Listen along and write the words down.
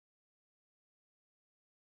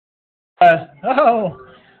Uh, oh,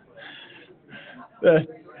 uh,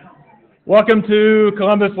 Welcome to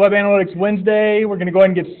Columbus Web Analytics Wednesday. We're going to go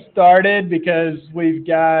ahead and get started because we've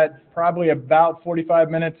got probably about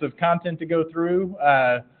 45 minutes of content to go through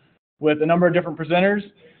with a number of different presenters.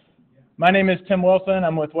 My name is Tim Wilson.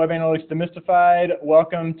 I'm with Web Analytics Demystified.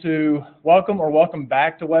 Welcome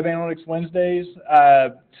back to Web Analytics Wednesdays.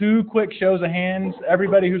 Two quick shows of hands.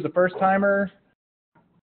 Everybody who's a first timer.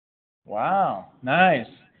 Wow, nice.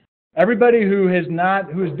 Everybody who has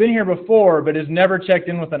been here before but has never checked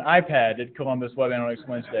in with an iPad at Columbus Web Analytics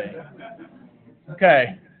Wednesday.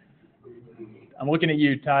 Okay. I'm looking at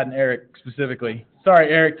you, Todd and Eric, specifically. Sorry,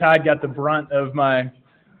 Eric, Todd got the brunt of my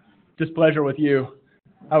displeasure with you.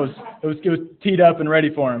 It was teed up and ready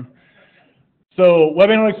for him. So Web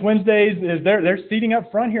Analytics Wednesdays is they're seating up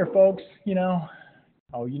front here, folks. You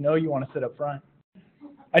want to sit up front.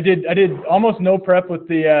 I did almost no prep with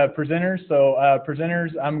the presenters. So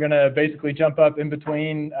presenters, I'm going to basically jump up in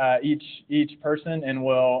between each person and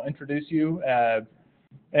we'll introduce you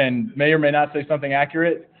and may or may not say something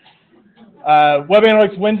accurate. Web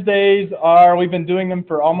Analytics Wednesdays we've been doing them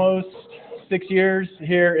for almost 6 years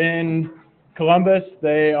here in Columbus.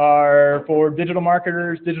 They are for digital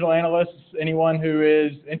marketers, digital analysts, anyone who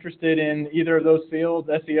is interested in either of those fields,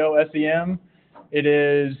 SEO, SEM. It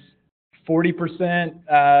is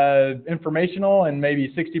 40% informational and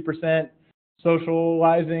maybe 60%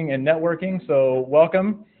 socializing and networking, so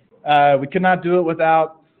welcome. We could not do it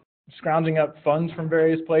without scrounging up funds from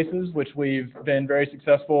various places, which we've been very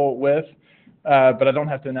successful with, but I don't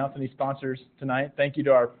have to announce any sponsors tonight. Thank you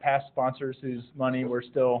to our past sponsors whose money we're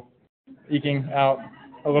still eking out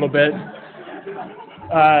a little bit.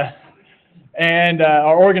 And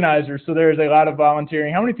our organizers, so there's a lot of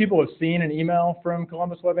volunteering. How many people have seen an email from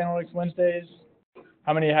Columbus Web Analytics Wednesdays?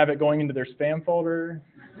 How many have it going into their spam folder?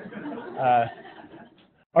 Our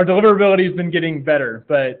deliverability has been getting better,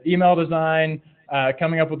 but email design,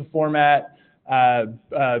 coming up with a format,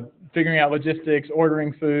 figuring out logistics,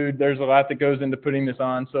 ordering food, there's a lot that goes into putting this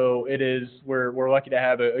on, so we're lucky to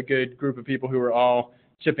have a good group of people who are all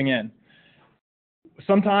chipping in.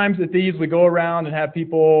 Sometimes at these we go around and have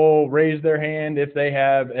people raise their hand if they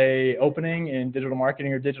have a opening in digital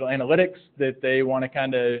marketing or digital analytics that they want to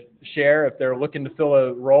kind of share if they're looking to fill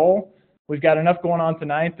a role. We've got enough going on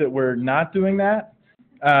tonight that we're not doing that.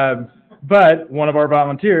 But one of our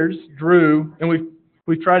volunteers, Drew, and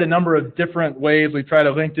we've tried a number of different ways. We've tried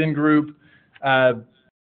a LinkedIn group. I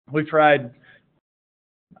feel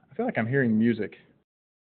like I'm hearing music.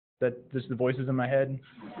 That just the voices in my head?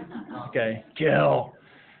 Okay, kill.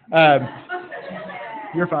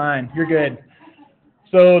 You're fine. You're good.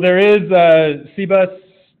 So there is CBUS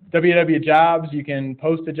WW Jobs. You can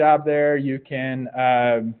post a job there. You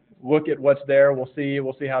can look at what's there. We'll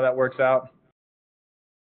see how that works out.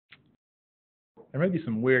 There may be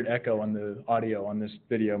some weird echo on the audio on this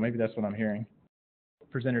video. Maybe that's what I'm hearing.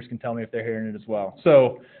 Presenters can tell me if they're hearing it as well.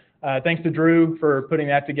 So thanks to Drew for putting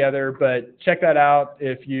that together, but check that out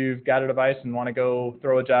if you've got a device and want to go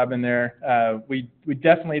throw a job in there.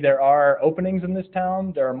 There are openings in this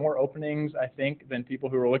town. There are more openings, I think, than people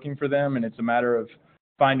who are looking for them, and it's a matter of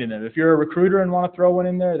finding it. If you're a recruiter and want to throw one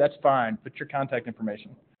in there, that's fine. Put your contact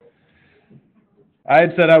information. I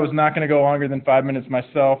had said I was not going to go longer than 5 minutes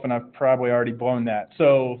myself, and I've probably already blown that.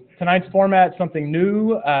 So tonight's format, something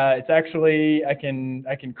new. It's actually, I can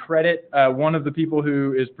credit one of the people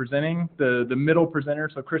who is presenting, the middle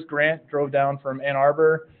presenter. So Chris Grant drove down from Ann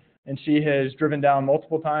Arbor, and she has driven down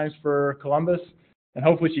multiple times for Columbus, and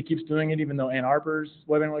hopefully she keeps doing it even though Ann Arbor's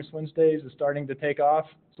Web Analytics Wednesdays is starting to take off.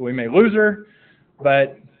 So we may lose her,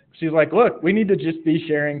 but she's like, look, we need to just be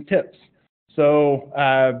sharing tips. So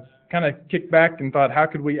kind of kicked back and thought, how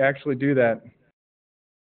could we actually do that?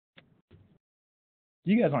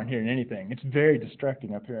 You guys aren't hearing anything. It's very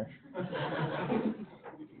distracting up here.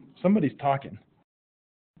 Somebody's talking.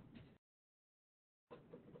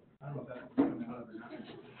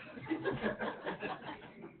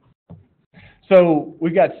 So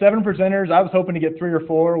we've got 7 presenters. I was hoping to get 3 or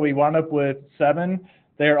 4. We wound up with 7.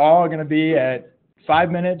 They're all going to be at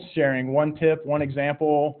 5 minutes, sharing one tip, one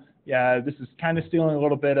example. Yeah, this is kind of stealing a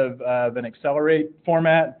little bit of an Accelerate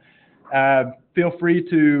format. Feel free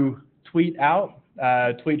to tweet out,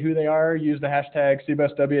 tweet who they are, use the hashtag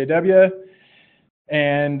CBUSWAW,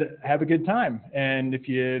 and have a good time. And if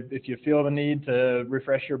you feel the need to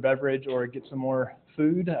refresh your beverage or get some more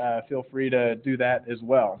food, feel free to do that as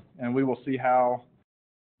well. And we will see how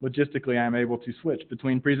logistically I'm able to switch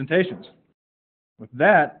between presentations. With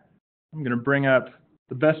that, I'm going to bring up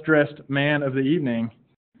the best dressed man of the evening,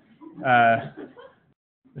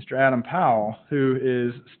 Mr. Adam Powell, who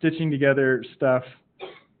is stitching together stuff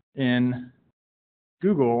in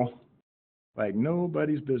Google like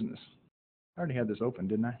nobody's business. I already had this open,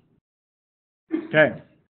 didn't I? Okay.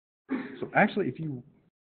 So actually, if you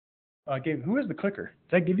who has the clicker?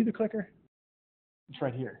 Did I give you the clicker? It's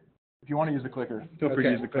right here. If you want to use the clicker, feel free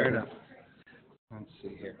to use the clicker. Fair enough. Let's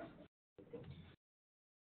see here.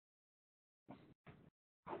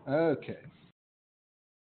 Okay.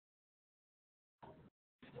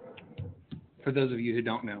 For those of you who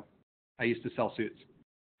don't know, I used to sell suits.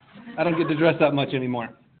 I don't get to dress up much anymore.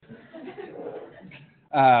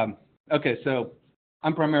 Okay, so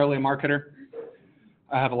I'm primarily a marketer.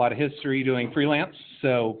 I have a lot of history doing freelance.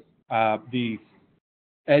 So the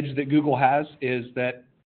edge that Google has is that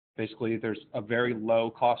basically there's a very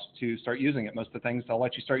low cost to start using it. Most of the things they'll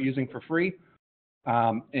let you start using for free,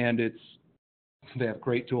 and they have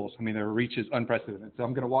great tools. I mean, their reach is unprecedented. So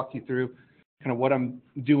I'm going to walk you through kind of what I'm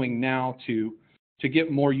doing now to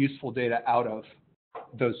get more useful data out of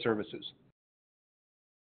those services.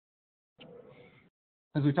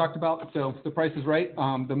 As we talked about, so the price is right.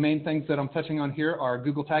 The main things that I'm touching on here are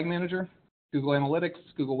Google Tag Manager, Google Analytics,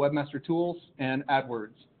 Google Webmaster Tools, and AdWords.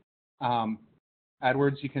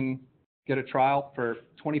 AdWords, you can get a trial for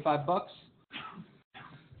 $25.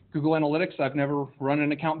 Google Analytics, I've never run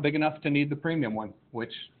an account big enough to need the premium one,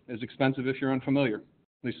 which is expensive if you're unfamiliar,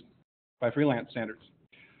 at least by freelance standards.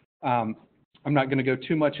 I'm not going to go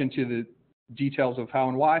too much into the details of how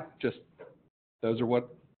and why, just those are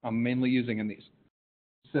what I'm mainly using in these.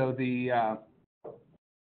 So the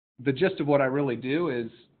gist of what I really do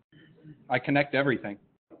is I connect everything.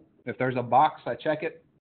 If there's a box, I check it.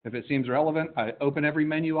 If it seems relevant, I open every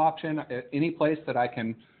menu option, any place that I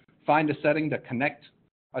can find a setting to connect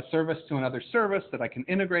a service to another service, that I can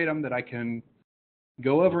integrate them, that I can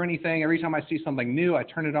go over anything. Every time I see something new, I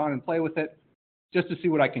turn it on and play with it just to see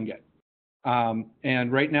what I can get.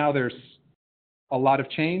 And right now there's a lot of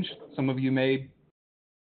change. Some of you may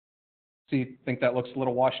think that looks a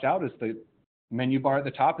little washed out, as the menu bar at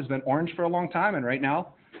the top has been orange for a long time, and right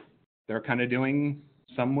now they're kind of doing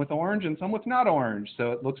some with orange and some with not orange.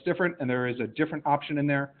 So it looks different, and there is a different option in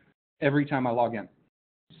there every time I log in.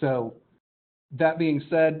 So that being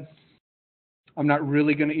said, I'm not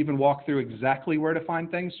really going to even walk through exactly where to find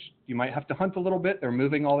things. You might have to hunt a little bit. They're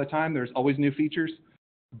moving all the time. There's always new features.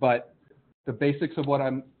 But the basics of what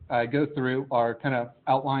I go through are kind of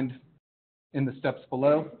outlined in the steps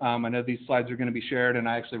below. I know these slides are going to be shared, and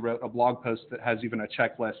I actually wrote a blog post that has even a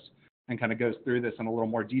checklist and kind of goes through this in a little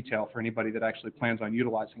more detail for anybody that actually plans on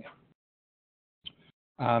utilizing it.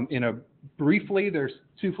 Briefly, there's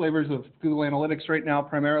two flavors of Google Analytics right now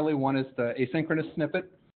primarily. One is the asynchronous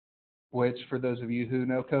snippet, which for those of you who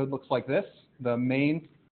know code looks like this. The main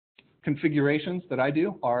configurations that I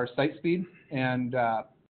do are site speed and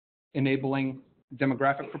enabling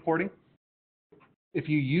demographic reporting. If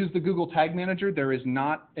you use the Google Tag Manager, there is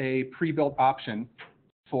not a pre-built option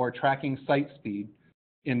for tracking site speed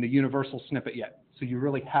in the universal snippet yet. So you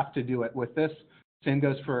really have to do it with this. Same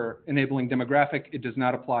goes for enabling demographic. It does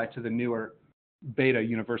not apply to the newer beta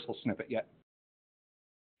universal snippet yet.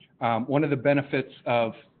 One of the benefits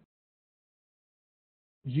of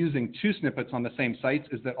using two snippets on the same sites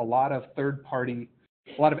is that a lot of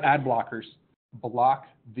ad blockers block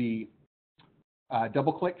the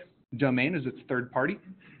DoubleClick domain as its third party,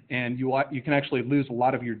 and you can actually lose a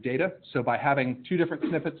lot of your data. So by having two different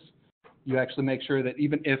snippets, you actually make sure that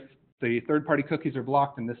even if the third-party cookies are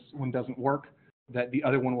blocked and this one doesn't work, that the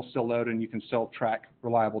other one will still load and you can still track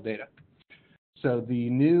reliable data. So the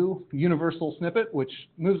new universal snippet, which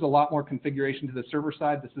moves a lot more configuration to the server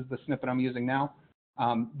side, this is the snippet I'm using now.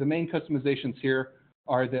 The main customizations here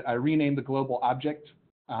are that I renamed the global object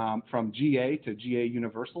from GA to GA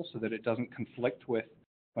universal so that it doesn't conflict with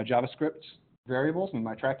my JavaScript variables and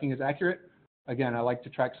my tracking is accurate. Again, I like to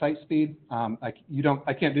track site speed. I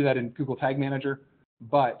can't do that in Google Tag Manager,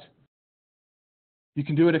 but you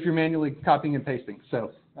can do it if you're manually copying and pasting.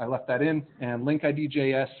 So I left that in. And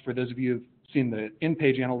LinkID.js, for those of you who've seen the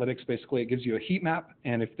in-page analytics, basically it gives you a heat map.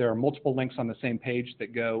 And if there are multiple links on the same page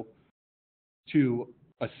that go to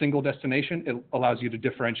a single destination, it allows you to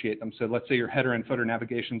differentiate them. So let's say your header and footer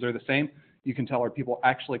navigations are the same. You can tell, are people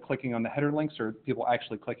actually clicking on the header links or people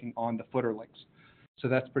actually clicking on the footer links? So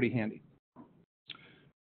that's pretty handy.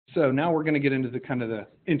 So now we're going to get into the kind of the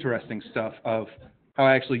interesting stuff of how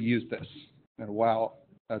I actually use this. And wow,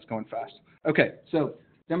 that's going fast. Okay, so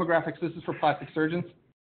demographics, this is for plastic surgeons.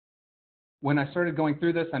 When I started going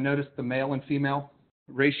through this, I noticed the male and female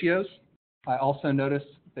ratios. I also noticed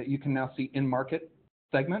that you can now see in-market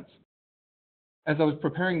segments. As I was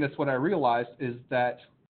preparing this, what I realized is that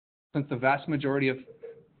since the vast majority of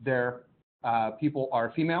their people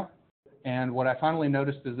are female, And what I finally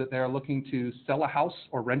noticed is that they're looking to sell a house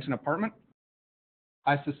or rent an apartment.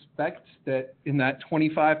 I suspect that in that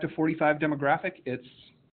 25 to 45 demographic, it's,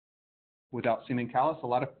 without seeming callous, a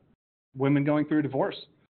lot of women going through a divorce.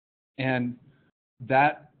 And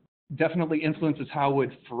that definitely influences how I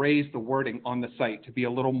would phrase the wording on the site to be a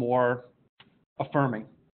little more affirming.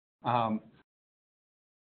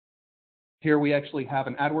 Here we actually have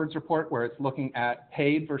an AdWords report where it's looking at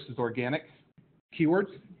paid versus organic keywords,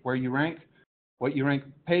 where you rank, what you rank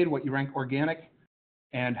paid, what you rank organic,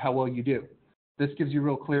 and how well you do. This gives you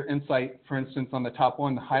real clear insight. For instance, on the top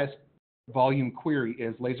one, the highest volume query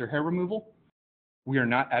is laser hair removal. We are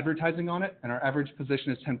not advertising on it, and our average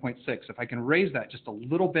position is 10.6. If I can raise that just a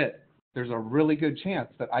little bit, there's a really good chance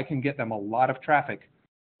that I can get them a lot of traffic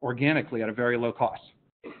organically at a very low cost.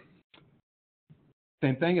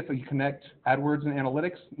 Same thing, if you connect AdWords and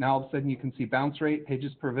analytics, now all of a sudden you can see bounce rate,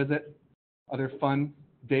 pages per visit, other fun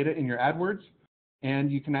data in your AdWords,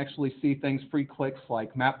 and you can actually see things, free clicks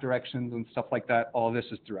like map directions and stuff like that. All of this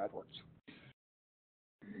is through AdWords.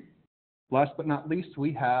 Last but not least,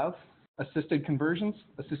 we have assisted conversions.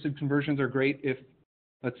 Assisted conversions are great if,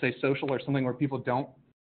 let's say, social or something where people don't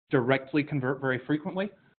directly convert very frequently,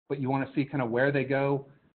 but you want to see kind of where they go.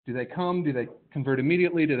 Do they come? Do they convert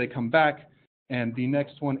immediately? Do they come back? And the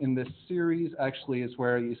next one in this series actually is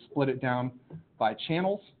where you split it down by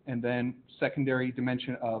channels and then secondary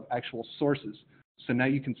dimension of actual sources. So now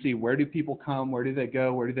you can see, where do people come? Where do they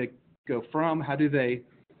go? Where do they go from? How do they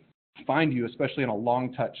find you, especially in a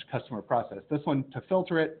long touch customer process? This one, to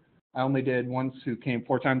filter it, I only did ones who came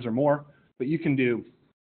 4 times or more, but you can do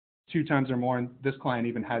 2 times or more. And this client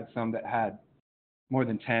even had some that had more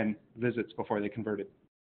than 10 visits before they converted.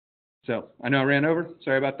 So I know I ran over.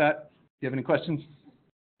 Sorry about that. If you have any questions,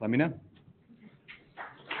 let me know.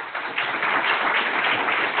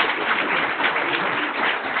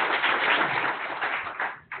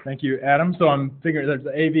 Thank you, Adam. So I'm figuring there's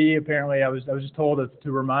the AV. Apparently, I was just told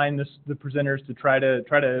to remind the presenters to try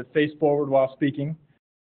to face forward while speaking.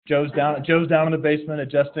 Joe's down in the basement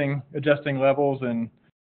adjusting levels and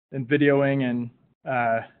videoing, and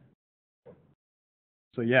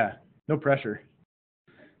so yeah, no pressure.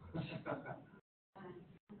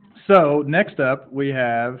 So next up we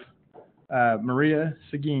have Maria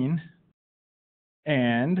Seguin,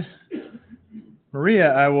 and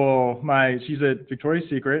Maria, she's at Victoria's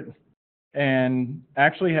Secret and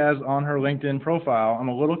actually has on her LinkedIn profile, I'm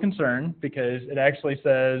a little concerned because it actually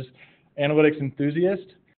says analytics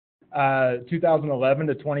enthusiast, 2011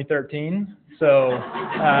 to 2013. So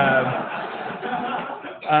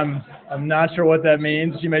I'm not sure what that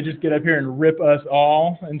means. She may just get up here and rip us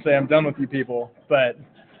all and say, I'm done with you people. But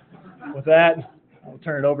with that, I'll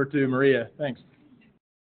turn it over to Maria. Thanks.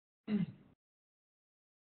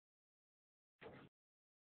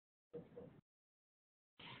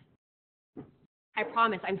 I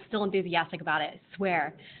promise I'm still enthusiastic about it, I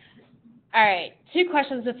swear. All right, 2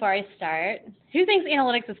 questions before I start. Who thinks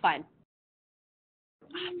analytics is fun?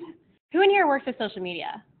 Awesome. Who in here works with social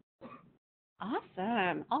media?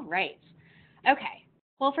 Awesome. All right. Okay.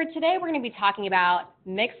 Well, for today, we're going to be talking about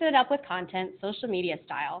mixing it up with content, social media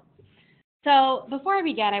style. So before I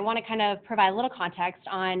begin, I want to kind of provide a little context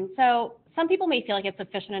on, so some people may feel like it's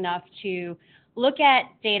sufficient enough to look at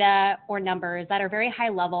data or numbers that are very high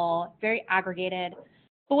level, very aggregated.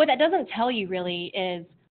 But what that doesn't tell you really is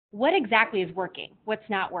what exactly is working, what's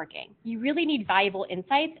not working. You really need valuable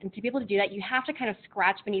insights, and to be able to do that, you have to kind of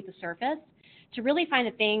scratch beneath the surface to really find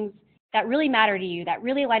the things that really matter to you, that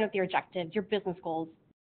really align with your objectives, your business goals.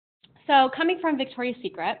 So coming from Victoria's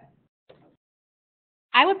Secret,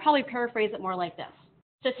 I would probably paraphrase it more like this.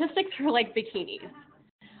 Statistics are like bikinis.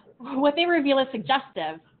 What they reveal is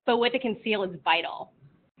suggestive, but what they conceal is vital.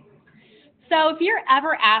 So if you're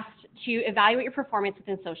ever asked to evaluate your performance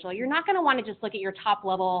within social, you're not going to want to just look at your top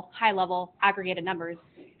level, high level, aggregated numbers.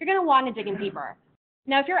 You're going to want to dig in deeper.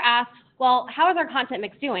 Now, if you're asked, well, how is our content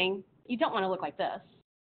mix doing? You don't want to look like this.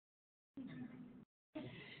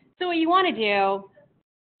 So what you want to do,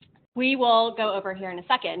 we will go over here in a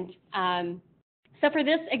second. So for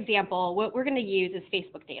this example, what we're going to use is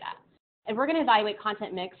Facebook data. And we're going to evaluate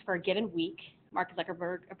content mix for a given week. Mark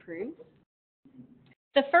Zuckerberg approves.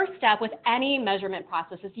 The first step with any measurement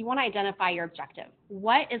process is you want to identify your objective.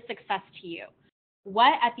 What is success to you?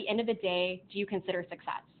 What, at the end of the day, do you consider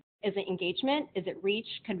success? Is it engagement? Is it reach,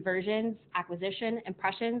 conversions, acquisition,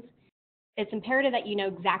 impressions? It's imperative that you know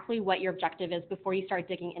exactly what your objective is before you start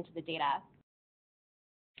digging into the data.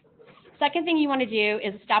 Second thing you want to do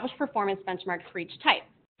is establish performance benchmarks for each type.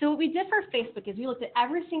 So what we did for Facebook is we looked at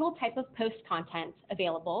every single type of post content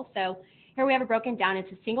available. So here we have it broken down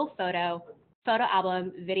into single photo, photo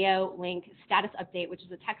album, video, link, status update, which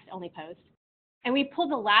is a text-only post. And we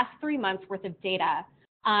pulled the last 3 months worth of data.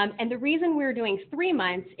 And the reason we're doing 3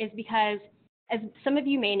 months is because, as some of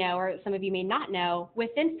you may know, or some of you may not know,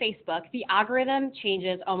 within Facebook, the algorithm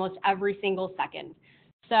changes almost every single second.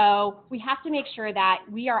 So we have to make sure that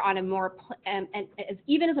we are on a more, as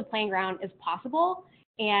even as a playing ground as possible.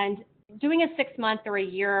 And doing a 6-month or a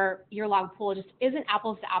year-long pool just isn't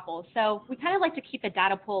apples to apples. So we kind of like to keep the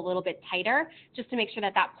data pool a little bit tighter, just to make sure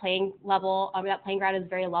that that playing ground is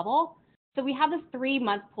very level. So we have this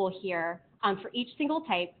 3-month pool here for each single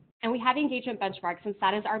type, and we have engagement benchmarks since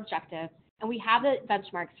that is our objective, and we have the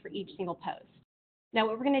benchmarks for each single post. Now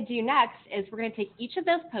what we're going to do next is we're going to take each of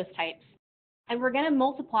those post types and we're going to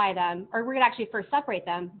multiply them, or we're going to actually first separate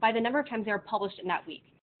them by the number of times they were published in that week.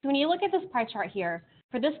 So when you look at this pie chart here,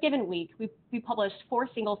 for this given week, we published 4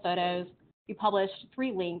 single photos, we published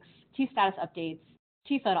 3 links, 2 status updates,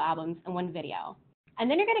 2 photo albums, and 1 video. And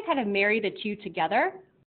then you're going to kind of marry the 2 together.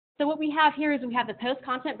 So what we have here is we have the post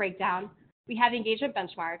content breakdown, we have the engagement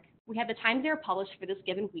benchmark, we have the times they were published for this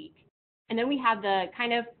given week, and then we have the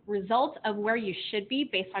kind of result of where you should be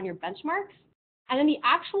based on your benchmarks. And then the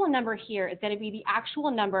actual number here is going to be the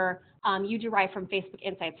actual number you derive from Facebook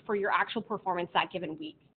Insights for your actual performance that given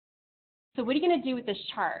week. So what are you going to do with this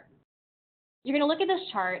chart? You're going to look at this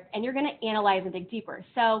chart and you're going to analyze and dig deeper.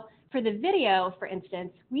 So for the video, for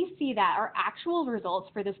instance, we see that our actual results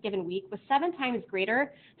for this given week was 7 times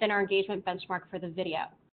greater than our engagement benchmark for the video.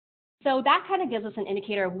 So that kind of gives us an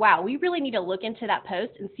indicator of, wow, we really need to look into that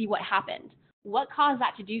post and see what happened. What caused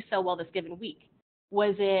that to do so well this given week?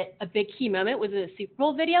 Was it a big key moment? Was it a Super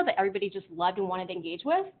Bowl video that everybody just loved and wanted to engage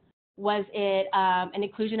with? Was it an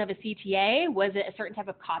inclusion of a CTA? Was it a certain type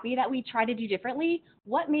of copy that we tried to do differently?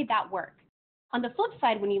 What made that work? On the flip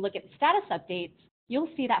side, when you look at the status updates, you'll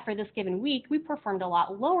see that for this given week, we performed a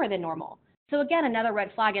lot lower than normal. So again, another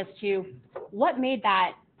red flag as to what made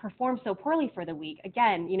that perform so poorly for the week.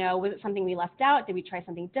 Again, was it something we left out? Did we try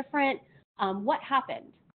something different? What happened?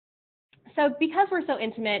 So because we're so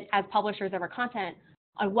intimate as publishers of our content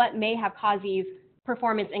on what may have caused these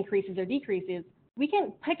performance increases or decreases, we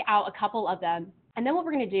can pick out a couple of them. And then what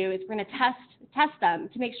we're going to do is we're going to test them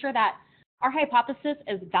to make sure that our hypothesis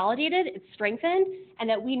is validated, it's strengthened, and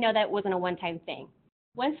that we know that it wasn't a one-time thing.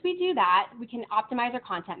 Once we do that, we can optimize our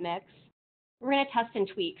content mix. We're going to test and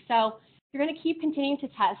tweak. So you're going to keep continuing to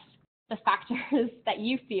test the factors that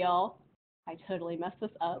you feel, I totally messed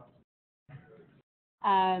this up,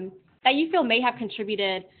 that you feel may have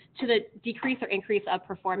contributed to the decrease or increase of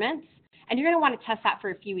performance. And you're going to want to test that for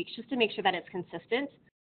a few weeks just to make sure that it's consistent.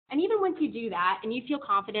 And even once you do that and you feel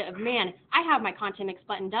confident of, man, I have my content mix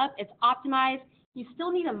buttoned up, it's optimized, you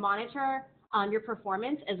still need to monitor your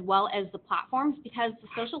performance as well as the platforms because the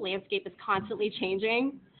social landscape is constantly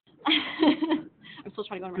changing. I'm still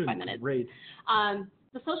trying to go in my 5 minutes. Great.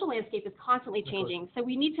 The social landscape is constantly changing. So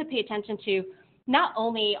we need to pay attention to not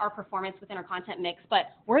only our performance within our content mix, but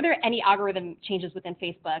were there any algorithm changes within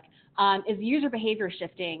Facebook? Is user behavior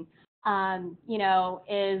shifting?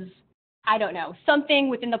 Is, I don't know, something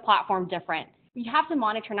within the platform different? You have to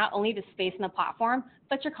monitor not only the space in the platform,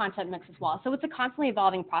 but your content mix as well. So it's a constantly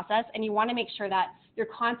evolving process, and you want to make sure that you're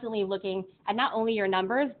constantly looking at not only your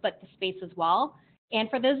numbers, but the space as well. And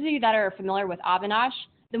for those of you that are familiar with Avinash,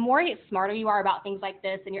 the more smarter you are about things like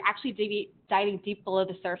this, and you're actually diving deep below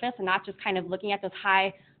the surface and not just kind of looking at those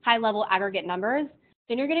high-level aggregate numbers,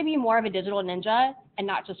 then you're going to be more of a digital ninja and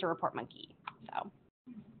not just a report monkey. So.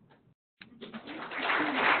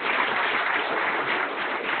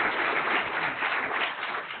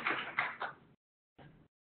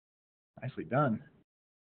 Nicely done.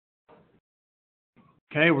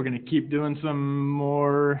 Okay, we're going to keep doing some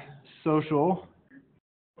more social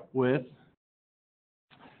with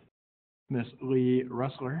Miss Lee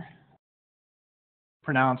Russler.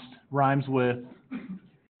 Pronounced rhymes with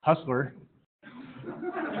hustler.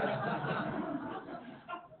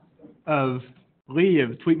 Of Lee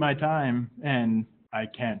of Tweet My Time, and I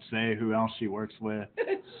can't say who else she works with.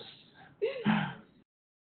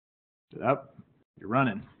 Up, you're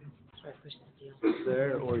running.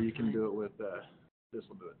 There, or you can do it with, this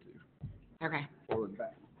will do it too. Okay. Forward and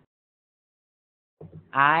back.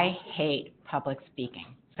 I hate public speaking,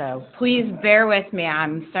 so please bear with me.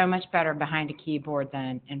 I'm so much better behind a keyboard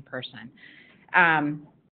than in person.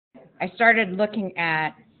 I started looking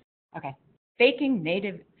at, faking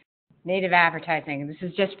native advertising. This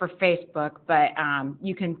is just for Facebook, but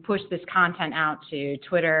you can push this content out to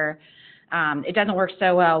Twitter. It doesn't work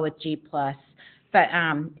so well with G+, but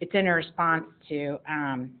it's in a response to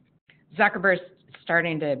Zuckerberg's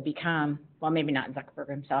starting to become, well, maybe not Zuckerberg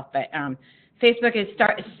himself, but Facebook is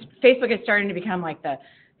starting to become like the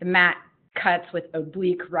Matt cuts with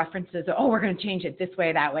oblique references. Oh, we're going to change it this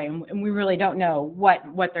way, that way, and we really don't know what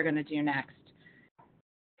they're going to do next.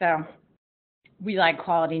 So we like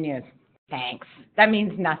quality news. Thanks. That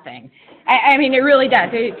means nothing. I mean, it really does.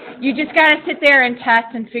 You just got to sit there and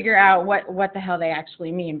test and figure out what the hell they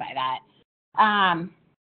actually mean by that.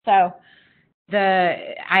 So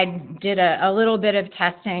I did a little bit of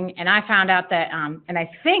testing, and I found out that, and I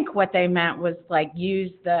think what they meant was like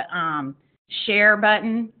use the share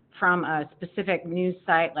button from a specific news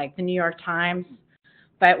site like the New York Times.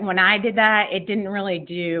 But when I did that, it didn't really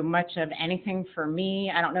do much of anything for me.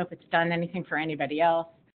 I don't know if it's done anything for anybody else.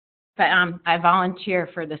 But I volunteer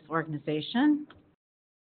for this organization.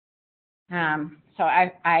 So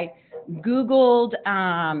I Googled,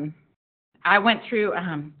 I went through,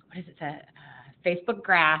 what is it, the Facebook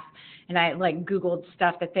graph, and I like Googled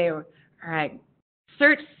stuff that they were, or I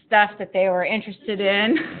searched stuff that they were interested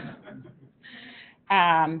in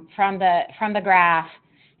from the graph,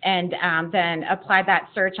 and then applied that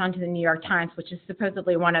search onto the New York Times, which is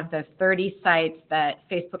supposedly one of the 30 sites that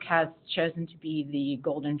Facebook has chosen to be the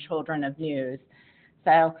golden children of news.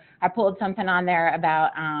 So I pulled something on there about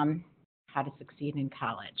how to succeed in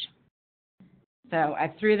college. So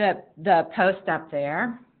I threw the post up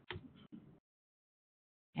there,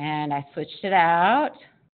 and I switched it out,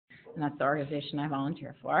 and that's the organization I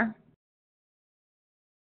volunteer for.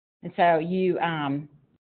 And so you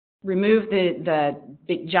remove the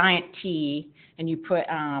big giant T, and you put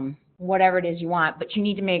whatever it is you want, but you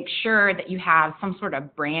need to make sure that you have some sort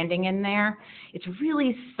of branding in there. It's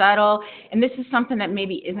really subtle, and this is something that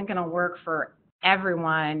maybe isn't going to work for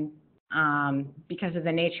everyone because of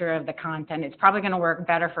the nature of the content. It's probably going to work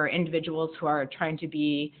better for individuals who are trying to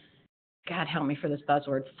be, God help me for this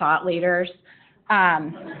buzzword, thought leaders.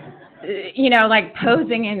 You know, like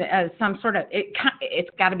posing in some sort of, it's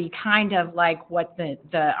got to be kind of like what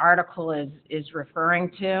the article is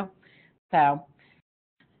referring to. So,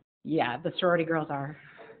 yeah, the sorority girls are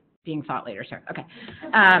being thought leaders here. Okay.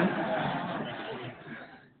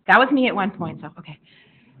 That was me at one point, so, okay.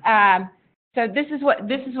 So this is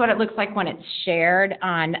what it looks like when it's shared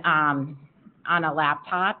on a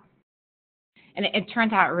laptop. And it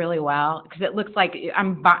turns out really well because it looks like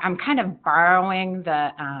I'm kind of borrowing the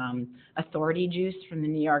authority juice from the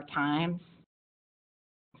New York Times.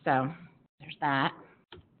 So there's that.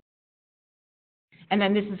 And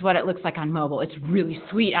then this is what it looks like on mobile. It's really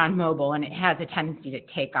sweet on mobile, and it has a tendency to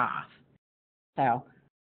take off. So,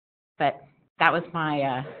 but that was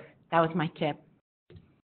my tip.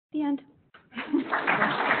 The end.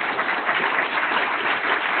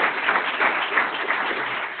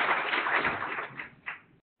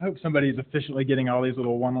 I hope somebody's officially getting all these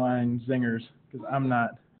little one-line zingers, because I'm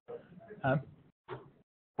not. Huh?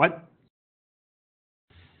 What?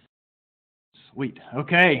 Sweet.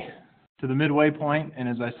 Okay. To the midway point, and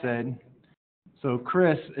as I said, so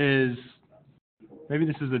Chris is, maybe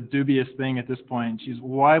this is a dubious thing at this point, she's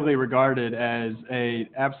widely regarded as an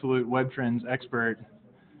absolute web trends expert.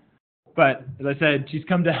 But as I said, she's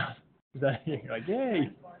come down. You're like, yay,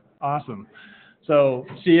 awesome. So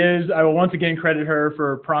she is, I will once again credit her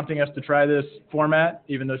for prompting us to try this format,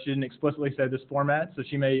 even though she didn't explicitly say this format. So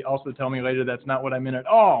she may also tell me later that's not what I meant at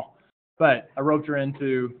all. But I roped her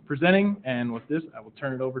into presenting, and with this, I will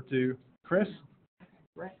turn it over to Chris.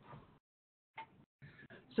 Right.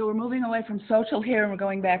 So we're moving away from social here, and we're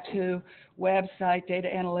going back to website data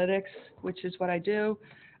analytics, which is what I do.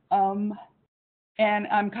 And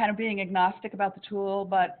I'm kind of being agnostic about the tool,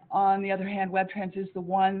 but on the other hand, WebTrends is the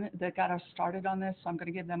one that got us started on this, so I'm going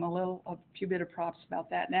to give them a few bit of props about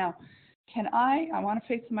that. Now, I want to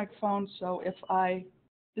face the microphone, so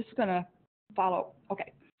this is going to follow.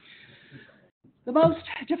 Okay. The most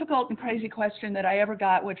difficult and crazy question that I ever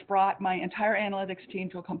got, which brought my entire analytics team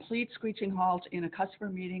to a complete screeching halt in a customer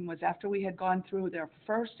meeting, was after we had gone through their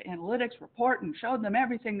first analytics report and showed them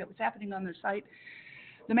everything that was happening on their site.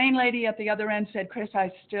 The main lady at the other end said, Chris,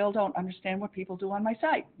 I still don't understand what people do on my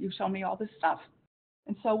site. You show me all this stuff.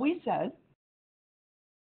 And so we said,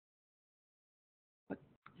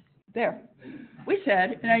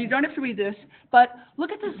 now you don't have to read this, but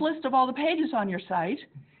look at this list of all the pages on your site,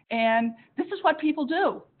 and this is what people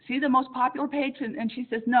do. See the most popular page? And she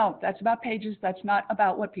says, no, that's about pages. That's not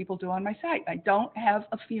about what people do on my site. I don't have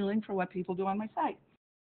a feeling for what people do on my site.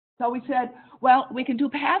 So we said, well, we can do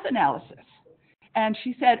path analysis. And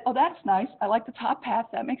she said, oh, that's nice. I like the top path.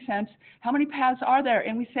 That makes sense. How many paths are there?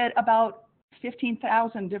 And we said about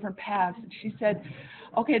 15,000 different paths. And she said,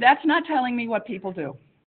 okay, that's not telling me what people do.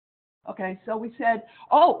 Okay, so we said,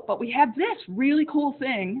 oh, but we have this really cool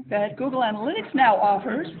thing that Google Analytics now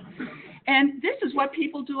offers. And this is what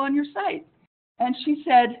people do on your site. And she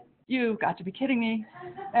said, you've got to be kidding me.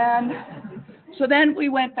 And so then we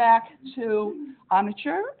went back to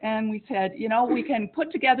Omniture and we said, you know, we can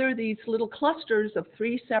put together these little clusters of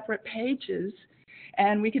 3 separate pages,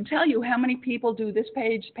 and we can tell you how many people do this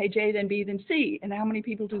page, page A, then B, then C, and how many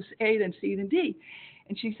people do A, then C, then D.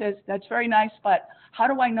 And she says, that's very nice, but how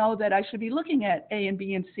do I know that I should be looking at A and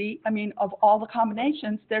B and C? I mean, of all the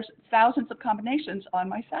combinations, there's thousands of combinations on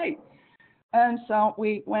my site. And so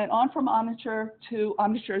we went on from Omniture to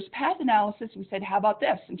Omniture's path analysis. We said, how about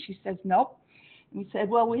this? And she says, nope. And we said,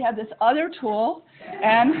 well, we have this other tool,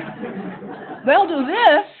 and they'll do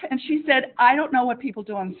this. And she said, I don't know what people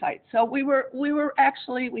do on the site. So we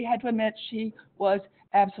had to admit she was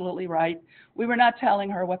absolutely right. We were not telling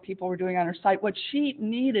her what people were doing on her site. What she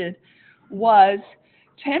needed was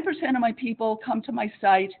 10% of my people come to my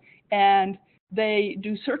site and they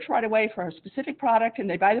do search right away for a specific product and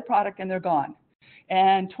they buy the product and they're gone.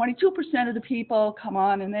 And 22% of the people come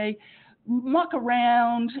on and they muck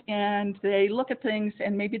around and they look at things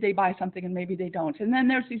and maybe they buy something and maybe they don't. And then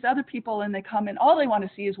there's these other people and they come and all they want to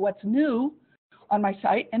see is what's new on my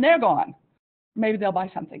site and they're gone. Maybe they'll buy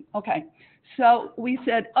something. Okay. So we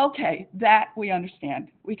said, okay, that we understand.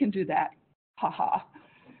 We can do that. Ha ha.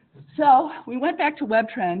 So we went back to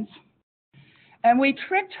WebTrends and we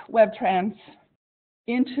tricked WebTrends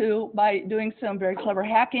by doing some very clever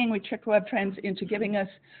hacking, we tricked WebTrends into giving us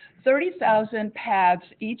 30,000 paths,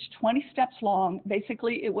 each 20 steps long.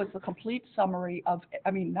 Basically, it was a complete summary of,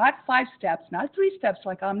 not 5 steps, not 3 steps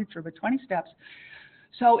like Omniture, but 20 steps.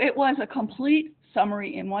 So it was a complete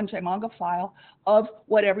summary in one JMongo file of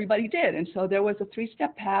what everybody did. And so there was a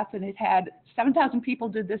 3-step path, and it had 7,000 people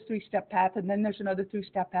did this 3-step path, and then there's another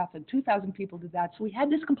 3-step path, and 2,000 people did that. So we had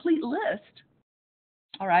this complete list.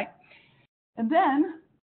 All right. And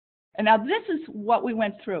now this is what we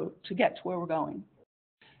went through to get to where we're going.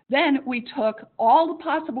 Then we took all the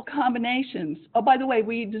possible combinations. Oh, by the way,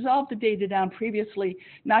 we dissolved the data down previously,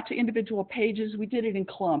 not to individual pages. We did it in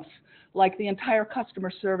clumps, like the entire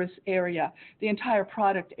customer service area, the entire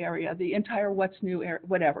product area, the entire what's new area,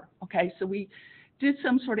 whatever. Okay, so we did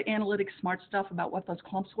some sort of analytic smart stuff about what those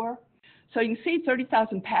clumps were. So you can see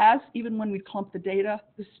 30,000 paths, even when we clumped the data,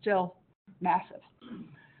 is still massive.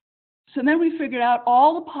 So then we figured out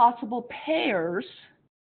all the possible pairs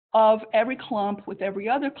of every clump with every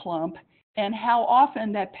other clump and how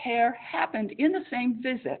often that pair happened in the same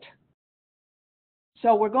visit.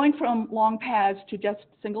 So we're going from long paths to just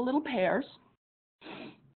single little pairs.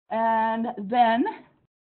 And then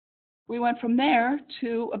we went from there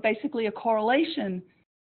to basically a correlation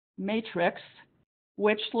matrix,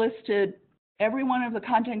 which listed every one of the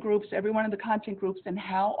content groups, and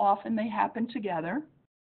how often they happen together.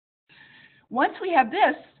 Once we have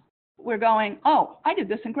this, we're going, oh, I did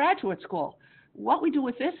this in graduate school. What we do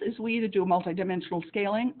with this is we either do multidimensional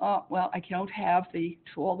scaling. Well, I don't have the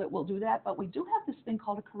tool that will do that, but we do have this thing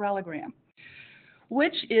called a correlogram,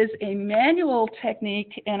 which is a manual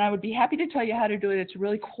technique, and I would be happy to tell you how to do it. It's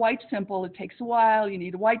really quite simple. It takes a while. You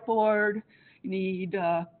need a whiteboard. You need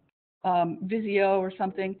Visio or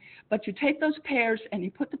something. But you take those pairs and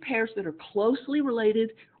you put the pairs that are closely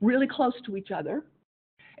related, really close to each other,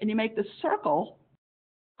 and you make the circle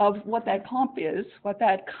of what that clump is, what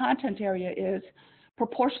that content area is,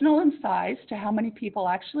 proportional in size to how many people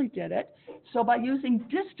actually did it. So by using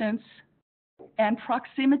distance and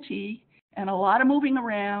proximity and a lot of moving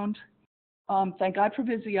around, thank God for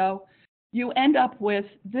Visio, you end up with,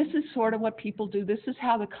 this is sort of what people do. This is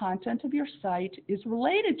how the content of your site is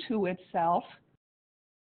related to itself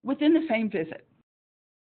within the same visit.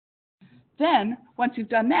 Then, once you've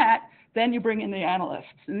done that, then you bring in the analysts.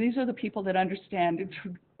 And these are the people that understand,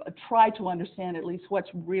 try to understand at least what's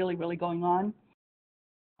really, really going on.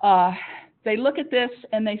 They look at this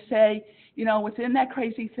and they say, you know, within that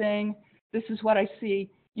crazy thing, this is what I see.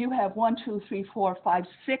 You have 1, 2, 3, 4, 5,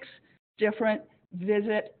 6 different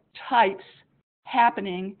visit types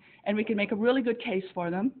happening, and we can make a really good case for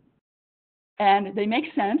them. And they make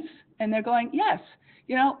sense, and they're going, yes,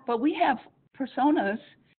 you know, but we have personas,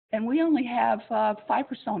 and we only have 5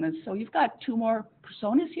 personas. So you've got 2 more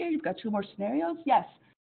personas here? You've got 2 more scenarios? Yes.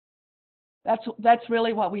 That's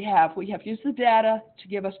really what we have. We have used the data to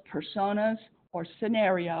give us personas or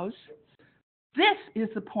scenarios. This is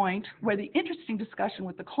the point where the interesting discussion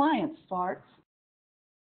with the client starts.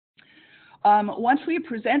 Once we have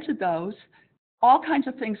presented those, all kinds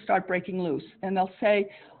of things start breaking loose. And they'll say,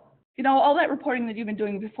 you know, all that reporting that you've been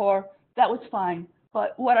doing before, that was fine.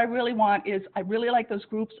 But what I really want is, I really like those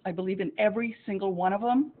groups. I believe in every single one of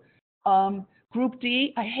them. Group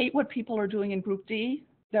D, I hate what people are doing in Group D.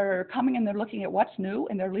 they're coming and they're looking at what's new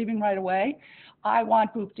and they're leaving right away. I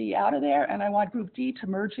want group D out of there, and I want group D to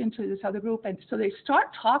merge into this other group. And so they start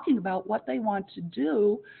talking about what they want to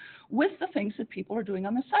do with the things that people are doing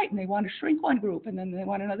on the site. And they want to shrink one group, and then they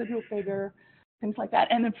want another group bigger, things like that.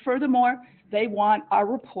 And then furthermore, they want our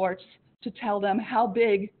reports to tell them how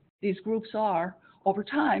big these groups are over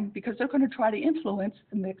time, because they're going to try to influence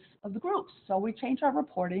the mix of the groups. So we change our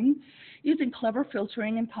reporting using clever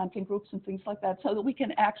filtering and content groups and things like that, so that we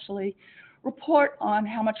can actually report on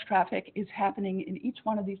how much traffic is happening in each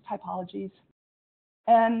one of these typologies.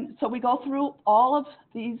 And so we go through all of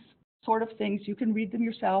these sort of things. You can read them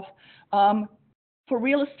yourself. For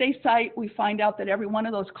real estate site, we find out that every one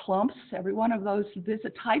of those clumps, every one of those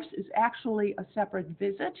visit types is actually a separate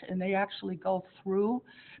visit, and they actually go through,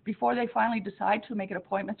 before they finally decide to make an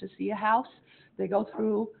appointment to see a house, they go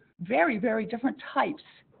through very, very different types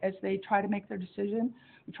as they try to make their decision.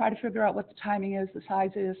 We try to figure out what the timing is, the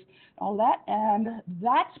size is, all that, and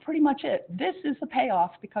that's pretty much it. This is the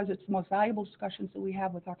payoff, because it's the most valuable discussions that we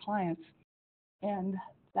have with our clients. And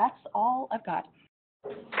that's all I've got.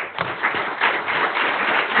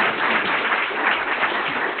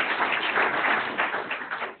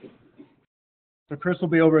 So Chris will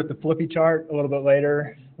be over at the Flippy chart a little bit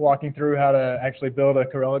later, walking through how to actually build a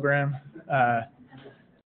Corellogram.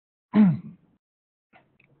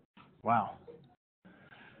 Wow.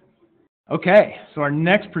 Okay, so our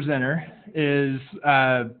next presenter is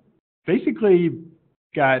basically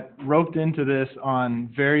got roped into this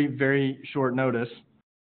on very, very short notice,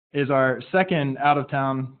 is our second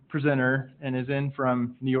out-of-town presenter and is in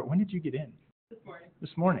from New York. When did you get in?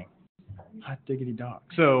 This morning. Hot diggity dog.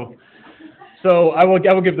 So I will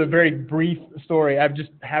give the very brief story. I've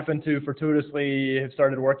just happened to fortuitously have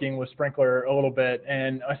started working with Sprinklr a little bit,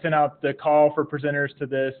 and I sent out the call for presenters to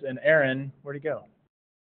this, and Erin, where'd he go?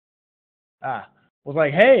 Was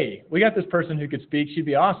like, hey, we got this person who could speak. She'd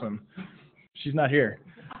be awesome. She's not here.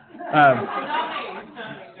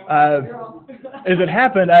 As it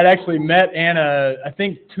happened, I'd actually met Anna, I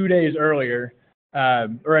think 2 days earlier,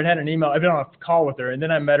 or I'd had an email. I'd been on a call with her, and then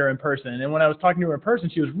I met her in person. And when I was talking to her in person,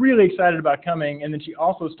 she was really excited about coming. And then she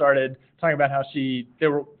also started talking about how she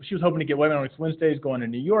was hoping to get Webinar Wednesdays going to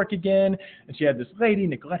New York again. And she had this lady,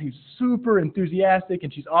 Nicolette, who's super enthusiastic,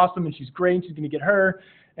 and she's awesome, and she's great, and she's going to get her.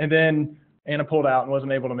 And then Anna pulled out and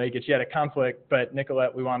wasn't able to make it. She had a conflict, but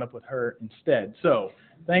Nicolette, we wound up with her instead. So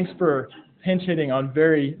thanks for pinch hitting on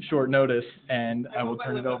very short notice, and I will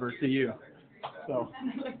turn it over to you. So.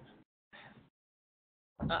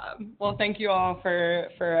 Well, thank you all for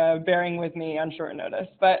bearing with me on short notice.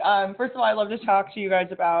 But first of all, I'd love to talk to you guys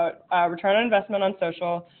about return on investment on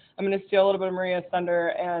social. I'm going to steal a little bit of Maria's thunder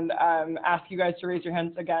and ask you guys to raise your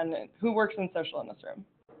hands again. Who works in social in this room?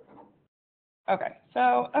 Okay,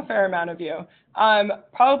 so a fair amount of you.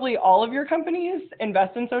 Probably all of your companies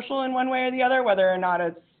invest in social in one way or the other, whether or not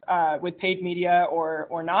it's with paid media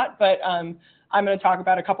or not. But I'm going to talk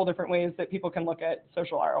about a couple different ways that people can look at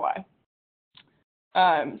social ROI.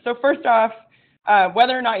 So first off,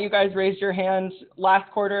 whether or not you guys raised your hand, last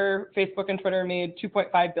quarter, Facebook and Twitter made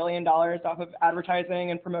 $2.5 billion off of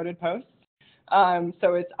advertising and promoted posts.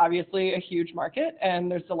 So it's obviously a huge market, and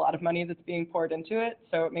there's a lot of money that's being poured into it.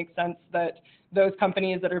 So it makes sense that those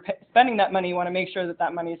companies that are spending that money want to make sure that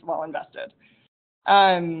that money is well invested.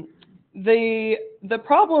 The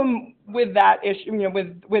problem with that issue,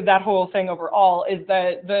 with that whole thing overall, is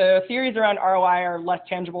that the theories around ROI are less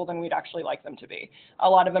tangible than we'd actually like them to be. A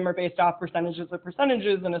lot of them are based off percentages of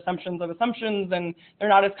percentages and assumptions of assumptions, and they're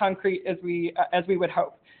not as concrete as we would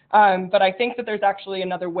hope. But I think that there's actually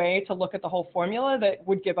another way to look at the whole formula that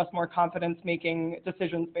would give us more confidence making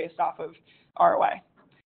decisions based off of ROI.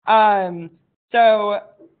 So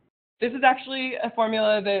this is actually a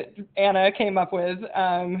formula that Anna came up with,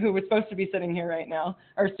 who was supposed to be sitting here right now,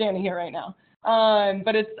 or standing here right now.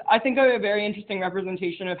 But it's, I think, a very interesting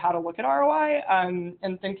representation of how to look at ROI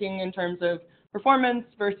and thinking in terms of performance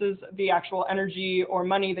versus the actual energy or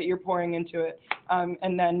money that you're pouring into it,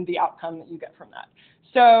 and then the outcome that you get from that.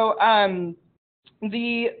 So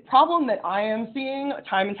the problem that I am seeing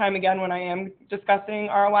time and time again when I am discussing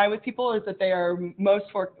ROI with people is that they are most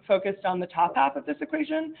focused on the top half of this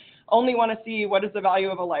equation, only want to see what is the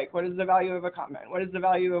value of a like, what is the value of a comment, what is the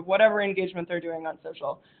value of whatever engagement they're doing on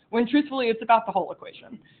social, when truthfully it's about the whole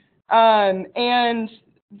equation.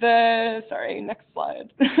 Sorry, next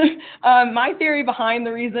slide. My theory behind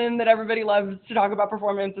the reason that everybody loves to talk about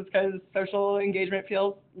performance is because social engagement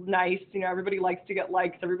feels nice. Everybody likes to get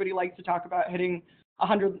likes. Everybody likes to talk about hitting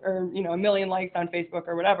 100 or, 1 million likes on Facebook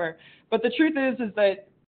or whatever. But the truth is that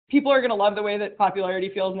people are going to love the way that popularity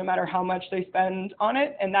feels no matter how much they spend on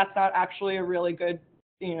it. And that's not actually a really good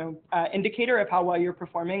indicator of how well you're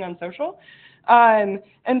performing on social.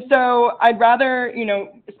 And so I'd rather,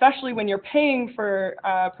 especially when you're paying for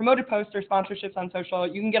promoted posts or sponsorships on social,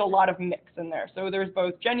 you can get a lot of mix in there. So there's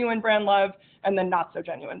both genuine brand love and then not so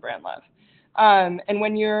genuine brand love. And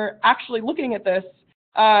when you're actually looking at this,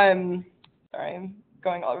 sorry, I'm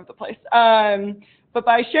going all over the place. But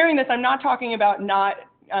by sharing this, I'm not talking about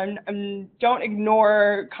don't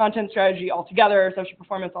ignore content strategy altogether or social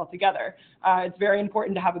performance altogether. It's very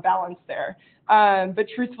important to have a balance there. But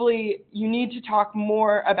truthfully, you need to talk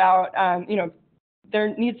more about,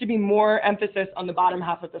 there needs to be more emphasis on the bottom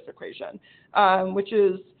half of this equation, which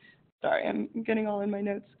is, sorry, I'm getting all in my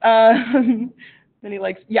notes. Many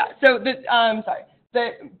likes, yeah, so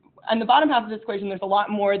on the bottom half of this equation, there's a lot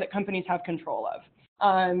more that companies have control of.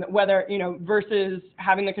 Whether, versus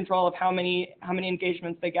having the control of how many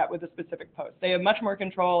engagements they get with a specific post. They have much more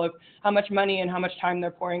control of how much money and how much time they're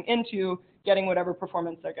pouring into getting whatever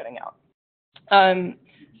performance they're getting out.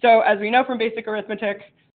 So as we know from basic arithmetic,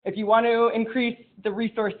 if you want to increase the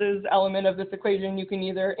resources element of this equation, you can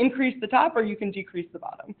either increase the top or you can decrease the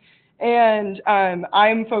bottom. And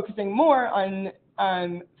I'm focusing more on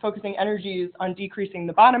focusing energies on decreasing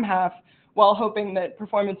the bottom half, while hoping that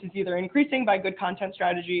performance is either increasing by good content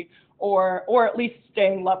strategy or at least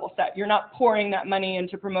staying level set. You're not pouring that money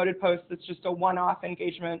into promoted posts. It's just a one-off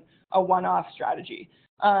engagement, a one-off strategy.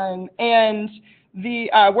 And the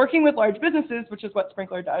working with large businesses, which is what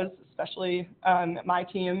Sprinklr does, especially my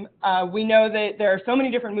team, we know that there are so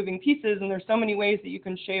many different moving pieces and there's so many ways that you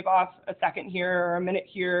can shave off a second here or a minute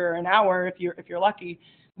here or an hour if you're lucky,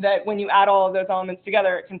 that when you add all of those elements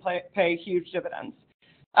together, it can pay huge dividends.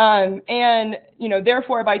 And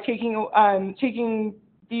therefore, by taking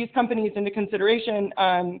these companies into consideration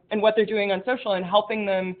and what they're doing on social and helping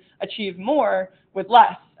them achieve more with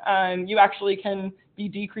less, you actually can be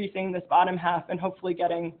decreasing this bottom half and hopefully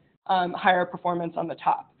getting higher performance on the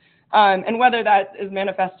top. And whether that is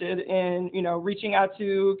manifested in reaching out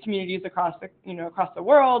to communities across the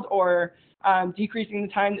world, or decreasing the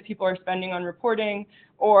time that people are spending on reporting,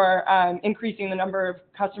 or increasing the number of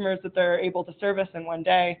customers that they're able to service in one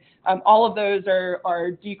day. All of those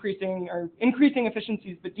are decreasing or increasing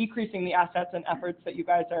efficiencies, but decreasing the assets and efforts that you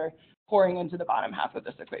guys are pouring into the bottom half of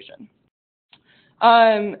this equation.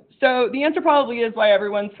 So the answer probably is why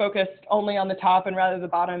everyone's focused only on the top and rather the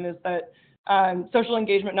bottom is that social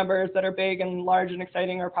engagement numbers that are big and large and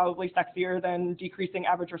exciting are probably sexier than decreasing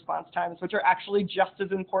average response times, which are actually just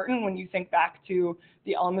as important when you think back to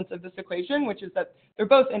the elements of this equation, which is that they're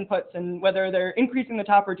both inputs, and whether they're increasing the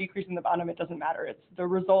top or decreasing the bottom, it doesn't matter. The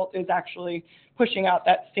result is actually pushing out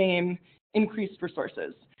that same increased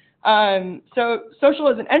resources. So social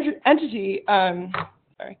as an entity, social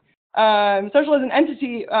as an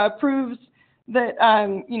entity proves that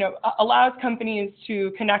allows companies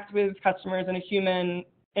to connect with customers in a human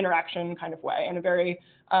interaction kind of way, in a very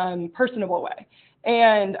personable way.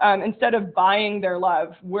 And instead of buying their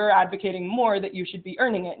love, we're advocating more that you should be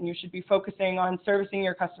earning it, and you should be focusing on servicing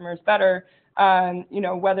your customers better.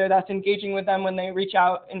 Whether that's engaging with them when they reach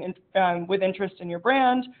out with interest in your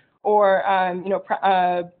brand, or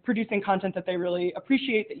producing content that they really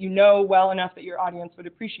appreciate, that you know well enough that your audience would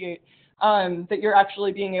appreciate, that you're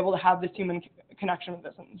actually being able to have this human connection with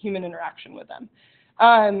them, human interaction with them.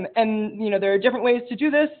 And there are different ways to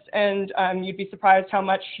do this, and you'd be surprised how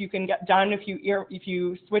much you can get done if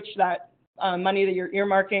you switch that money that you're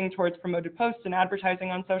earmarking towards promoted posts and advertising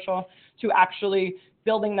on social to actually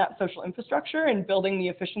building that social infrastructure and building the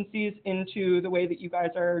efficiencies into the way that you guys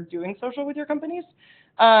are doing social with your companies.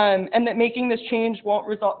 And that making this change won't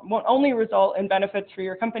only result in benefits for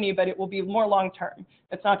your company, but it will be more long-term.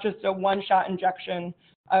 It's not just a one-shot injection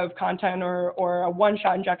of content or a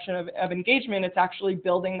one-shot injection of engagement. It's actually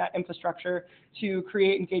building that infrastructure to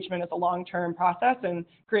create engagement as a long-term process and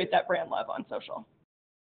create that brand love on social.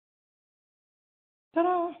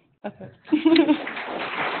 Ta-da! That's it.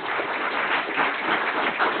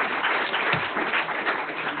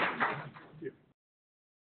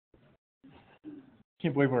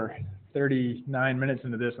 Can't believe we're 39 minutes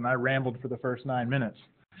into this and I rambled for the first 9 minutes.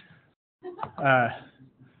 There's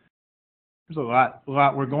a lot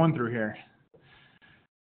we're going through here.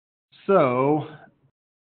 So,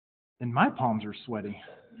 and my palms are sweaty.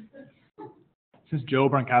 Since Joe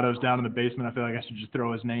Brancato's down in the basement, I feel like I should just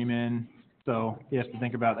throw his name in, so he has to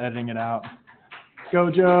think about editing it out. Go,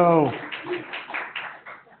 Joe!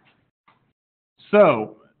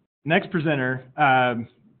 So, next presenter,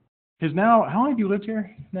 is now, how long have you lived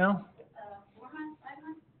here now? 4 months, 5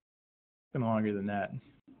 months. It's been longer than that.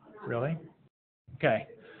 Really? Okay.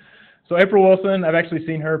 So April Wilson, I've actually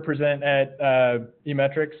seen her present at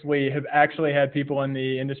eMetrics. We have actually had people in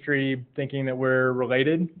the industry thinking that we're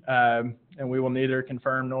related, and we will neither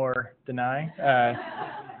confirm nor deny.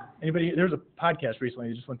 Anybody? There was a podcast recently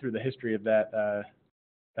that just went through the history of that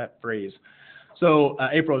phrase. So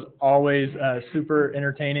April is always super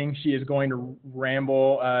entertaining. She is going to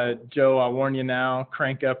ramble. Joe, I'll warn you now.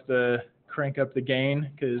 Crank up the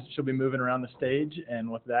gain because she'll be moving around the stage.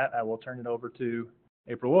 And with that, I will turn it over to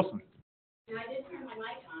April Wilson. And I did turn my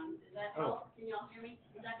mic on. Is that all? Can y'all hear me?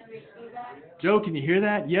 Is that going to make feedback? Joe, can you hear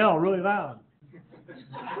that? Yell really loud.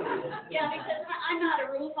 Yeah, because I'm not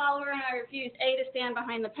a rule follower, and I refuse, A, to stand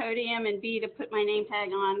behind the podium, and B, to put my name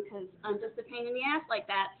tag on, because I'm just a pain in the ass like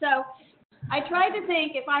that. So I tried to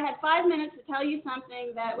think if I had 5 minutes to tell you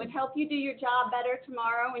something that would help you do your job better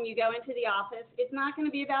tomorrow when you go into the office, it's not going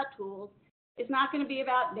to be about tools. It's not going to be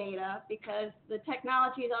about data, because the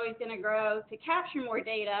technology is always going to grow to capture more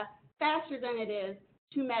data faster than it is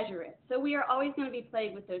to measure it. So we are always going to be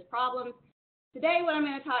plagued with those problems. Today, what I'm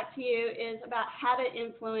going to talk to you is about how to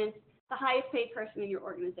influence the highest paid person in your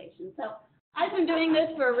organization. So I've been doing this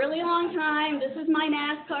for a really long time. This is my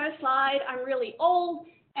NASCAR slide. I'm really old.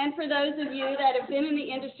 And for those of you that have been in the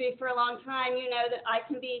industry for a long time, you know that I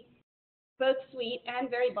can be both sweet and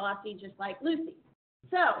very bossy, just like Lucy.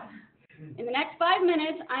 So in the next 5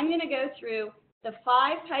 minutes, I'm going to go through the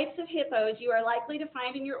 5 types of hippos you are likely to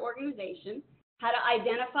find in your organization, how to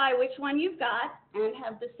identify which one you've got, and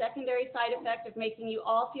have the secondary side effect of making you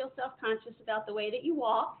all feel self-conscious about the way that you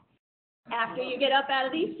walk after you get up out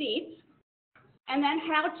of these seats, and then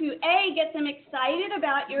how to, A, get them excited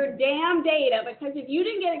about your damn data, because if you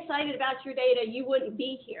didn't get excited about your data, you wouldn't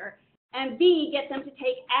be here, and B, get them to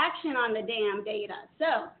take action on the damn data.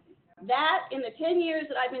 So that, in the 10 years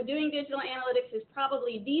that I've been doing digital analytics, is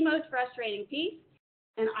probably the most frustrating piece.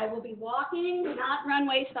 And I will be walking, not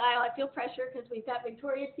runway style. I feel pressure because we've got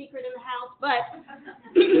Victoria's Secret in the house, but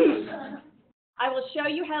I will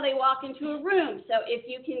show you how they walk into a room. So if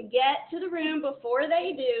you can get to the room before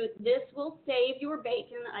they do, this will save your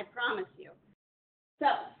bacon, I promise you.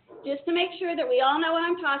 So just to make sure that we all know what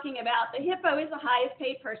I'm talking about, the hippo is the highest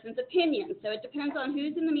paid person's opinion. So it depends on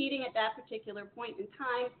who's in the meeting at that particular point in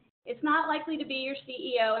time. It's not likely to be your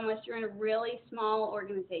CEO unless you're in a really small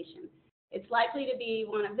organization. It's likely to be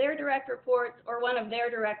one of their direct reports or one of their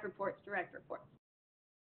direct reports' direct reports.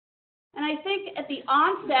 And I think at the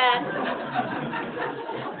onset,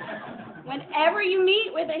 whenever you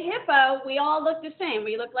meet with a hippo, we all look the same.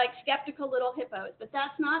 We look like skeptical little hippos, but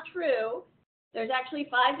that's not true. There's actually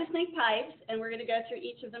 5 distinct types, and we're going to go through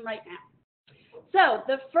each of them right now. So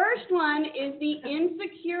the first one is the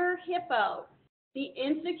insecure hippo. The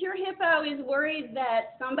insecure hippo is worried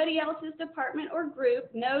that somebody else's department or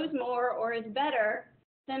group knows more or is better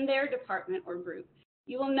than their department or group.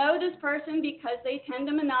 You will know this person because they tend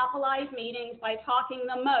to monopolize meetings by talking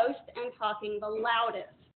the most and talking the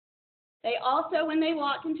loudest. They also, when they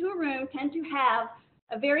walk into a room, tend to have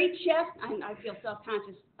a very I feel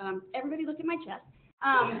self-conscious. Everybody look at my chest.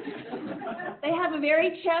 They have a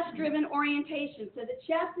very chest-driven orientation. So the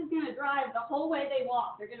chest is going to drive the whole way they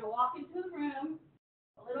walk. They're going to walk into the room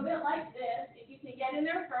a little bit like this. If you can get in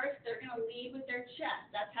there first, they're going to lead with their chest.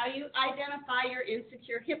 That's how you identify your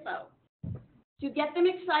insecure hippo. To get them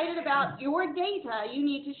excited about your data, you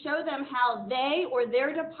need to show them how they or their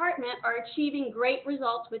department are achieving great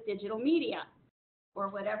results with digital media, or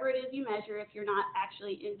whatever it is you measure if you're not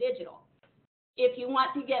actually in digital. If you want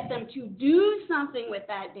to get them to do something with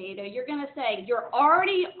that data, you're going to say, your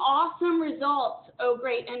already awesome results, oh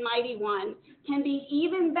great and mighty one, can be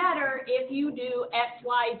even better if you do X,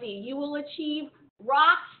 Y, Z. You will achieve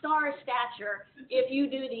rock star stature if you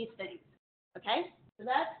do these things. Okay? So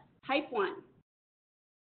that's type 1.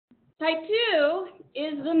 Type 2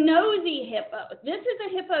 is the nosy hippo. This is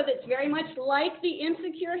a hippo that's very much like the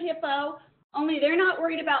insecure hippo, only they're not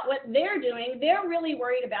worried about what they're doing. They're really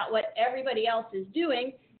worried about what everybody else is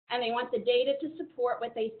doing, and they want the data to support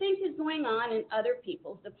what they think is going on in other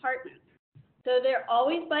people's departments. So they're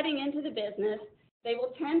always butting into the business. They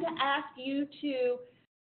will tend to ask you to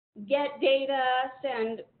get data,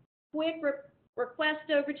 send quick requests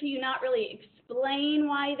over to you, not really explain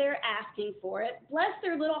why they're asking for it. Bless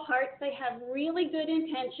their little hearts, they have really good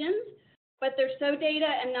intentions, but they're so data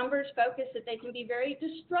and numbers focused that they can be very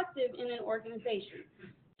destructive in an organization.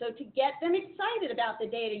 So to get them excited about the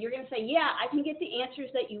data, you're going to say, yeah, I can get the answers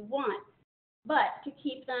that you want. But to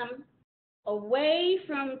keep them away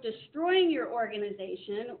from destroying your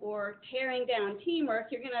organization or tearing down teamwork,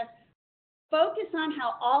 you're going to focus on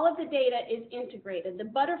how all of the data is integrated, the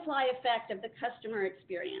butterfly effect of the customer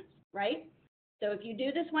experience, right? So if you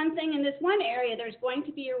do this one thing in this one area, there's going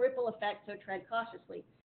to be a ripple effect, so tread cautiously.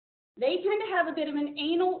 They tend to have a bit of an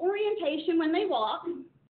anal orientation when they walk.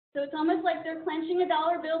 So it's almost like they're clenching a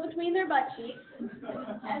dollar bill between their butt cheeks,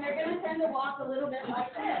 and they're going to tend to walk a little bit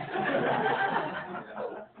like this.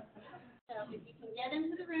 So if you can get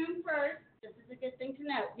into the room first, this is a good thing to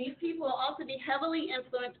know. These people will also be heavily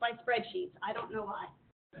influenced by spreadsheets. I don't know why.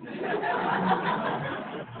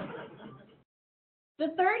 The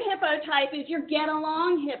third hippo type is your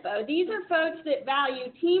get-along hippo. These are folks that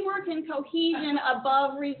value teamwork and cohesion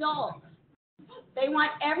above results. They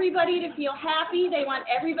want everybody to feel happy. They want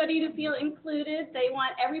everybody to feel included. They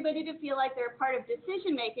want everybody to feel like they're part of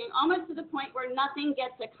decision-making, almost to the point where nothing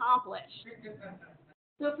gets accomplished.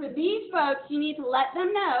 So for these folks, you need to let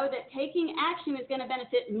them know that taking action is going to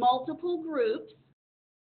benefit multiple groups.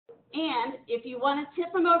 And if you want to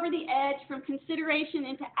tip them over the edge from consideration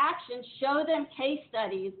into action, show them case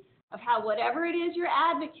studies of how whatever it is you're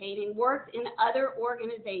advocating works in other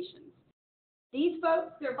organizations. These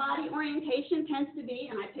folks, their body orientation tends to be,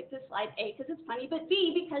 and I picked this slide A because it's funny, but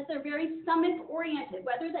B because they're very stomach-oriented.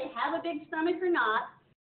 Whether they have a big stomach or not,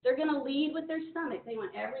 they're going to lead with their stomach. They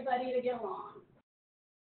want everybody to get along.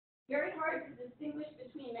 Very hard to distinguish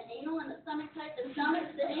between the anal and the stomach type. The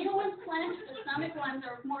anal ones clench, the stomach ones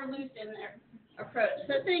are more loose in their approach.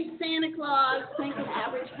 So think Santa Claus, think an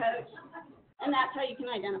average coach, and that's how you can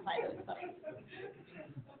identify those folks.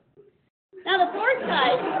 Now the fourth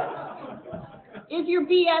type is your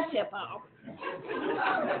BS hippo,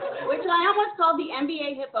 which I almost called the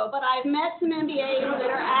MBA hippo, but I've met some MBAs that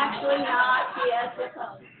are actually not BS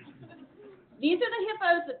hippos. These are the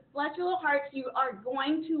hippos that, bless your little hearts, you are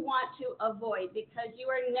going to want to avoid because you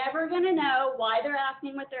are never going to know why they're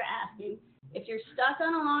asking what they're asking. If you're stuck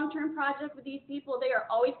on a long-term project with these people, they are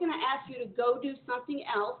always going to ask you to go do something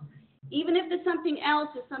else, even if the something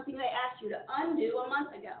else is something they asked you to undo a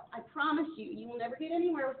month ago. I promise you, you will never get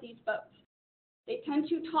anywhere with these folks. They tend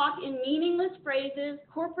to talk in meaningless phrases,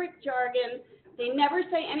 corporate jargon. They never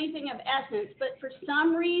say anything of essence, but for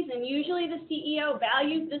some reason, usually the CEO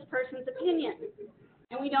values this person's opinion,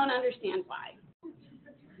 and we don't understand why.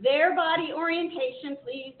 Their body orientation,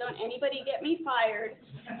 please don't anybody get me fired,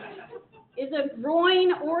 is a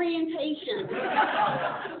groin orientation.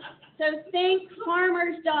 So think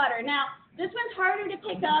farmer's daughter. Now, this one's harder to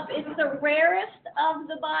pick up. It's the rarest of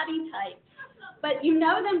the body types. But you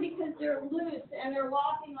know them because they're loose and they're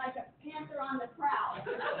walking like a panther on the prowl.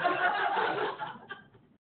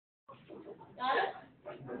 Got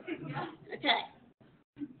it? Okay.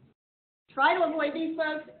 Try to avoid these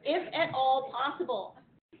folks if at all possible.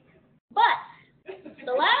 But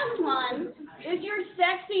the last one is your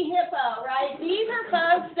sexy hippo, right? These are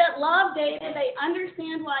folks that love data. They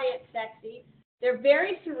understand why it's sexy. They're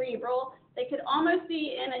very cerebral. They could almost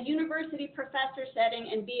be in a university professor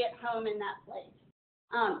setting and be at home in that place.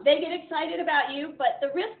 They get excited about you, but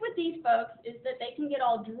the risk with these folks is that they can get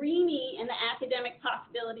all dreamy in the academic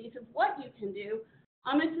possibilities of what you can do,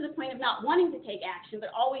 almost to the point of not wanting to take action,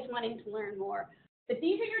 but always wanting to learn more. But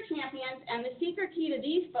these are your champions, and the secret key to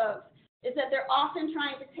these folks is that they're often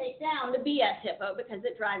trying to take down the BS hippo because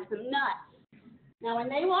it drives them nuts. Now, when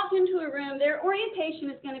they walk into a room, their orientation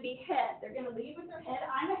is going to be head. They're going to lead with their head.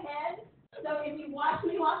 I'm a head. So if you watch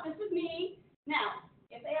me walk, this is me. Now,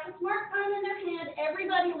 if they have a smartphone in their hand,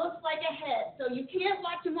 everybody looks like a head. So you can't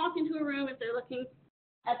watch them walk into a room if they're looking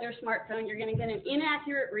at their smartphone. You're going to get an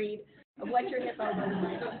inaccurate read of what your hippo looks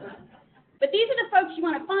like. But these are the folks you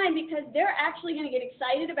want to find because they're actually going to get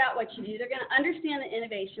excited about what you do. They're going to understand the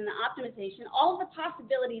innovation, the optimization, all of the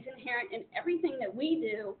possibilities inherent in everything that we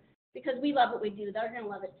do because we love what we do. They're going to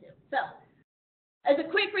love it too. So, as a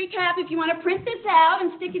quick recap, if you want to print this out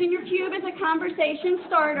and stick it in your cube as a conversation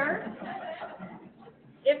starter,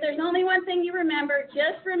 if there's only one thing you remember,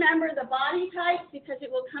 just remember the body types because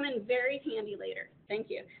it will come in very handy later. Thank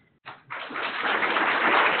you.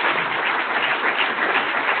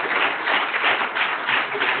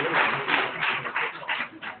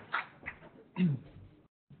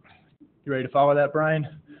 You ready to follow that, Brian?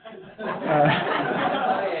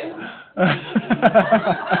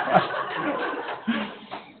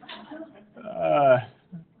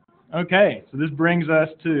 Okay, so this brings us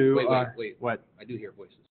to... Wait. What? I do hear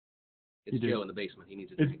voices. It's Joe in the basement. He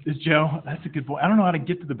needs a drink. It's Joe? That's a good point. I don't know how to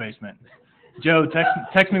get to the basement. Joe,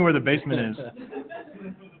 text me where the basement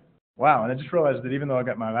is. Wow, and I just realized that even though I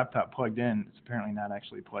got my laptop plugged in, it's apparently not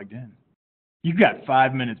actually plugged in. You've got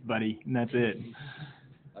 5 minutes, buddy, and that's it.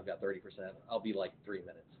 I've got 30%. I'll be like 3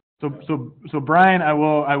 minutes. So Brian, I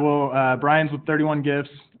will. Brian's with 31 gifts.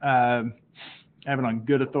 I have it on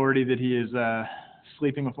good authority that he is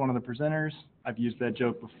sleeping with one of the presenters. I've used that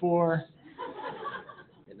joke before.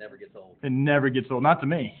 never gets old. It never gets old, not to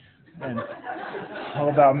me. And all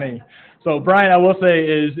about me. So Brian, I will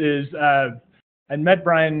say I met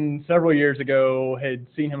Brian several years ago, had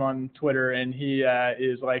seen him on Twitter, and he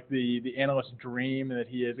is like the analyst's dream, that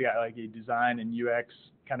he has got like a design and UX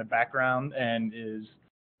kind of background and is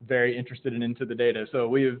very interested and into the data. So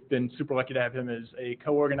we have been super lucky to have him as a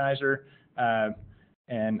co-organizer.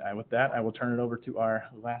 And with that, I will turn it over to our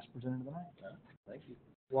last presenter of the night. Thank you.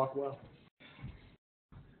 Walk well.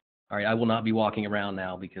 All right, I will not be walking around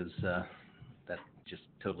now because that just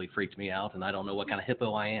totally freaked me out, and I don't know what kind of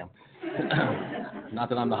hippo I am. Not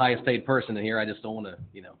that I'm the highest paid person in here, I just don't want to,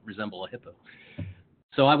 resemble a hippo.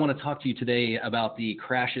 So I want to talk to you today about the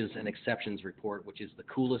Crashes and Exceptions report, which is the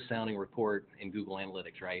coolest sounding report in Google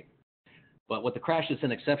Analytics, right? But what the Crashes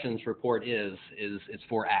and Exceptions report is it's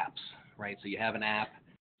for apps, right? So you have an app,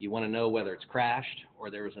 you want to know whether it's crashed or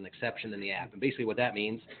there was an exception in the app. And basically what that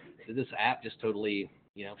means is this app just totally,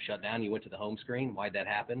 shut down, you went to the home screen, why'd that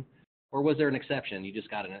happen? Or was there an exception? You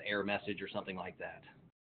just got an error message or something like that.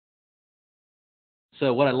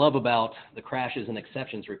 So what I love about the Crashes and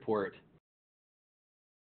Exceptions report,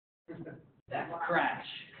 that's a crash.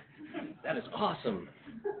 That is awesome.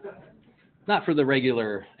 Not for the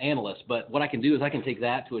regular analyst, but what I can do is I can take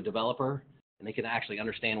that to a developer and they can actually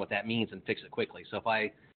understand what that means and fix it quickly. So if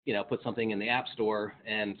I, put something in the App Store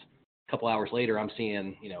and a couple hours later I'm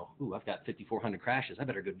seeing, I've got 5,400 crashes. I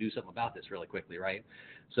better go do something about this really quickly, right?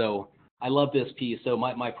 So I love this piece. So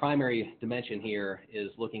my primary dimension here is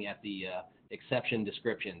looking at the exception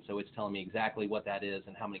description. So it's telling me exactly what that is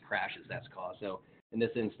and how many crashes that's caused. So in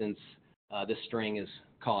this instance, this string has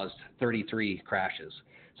caused 33 crashes.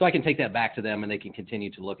 So I can take that back to them and they can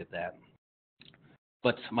continue to look at that.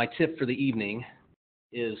 But my tip for the evening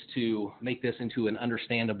is to make this into an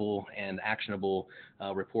understandable and actionable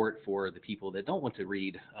report for the people that don't want to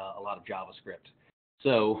read a lot of JavaScript.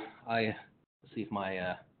 So let's see if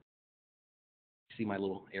my, see my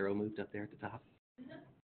little arrow moved up there at the top?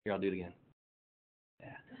 Here, I'll do it again.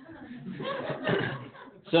 Yeah.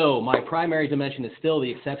 So my primary dimension is still the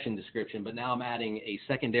exception description, but now I'm adding a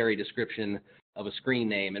secondary description of a screen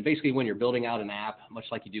name. And basically when you're building out an app, much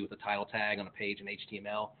like you do with a title tag on a page in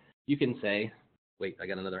HTML, you can say, wait, I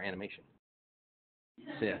got another animation.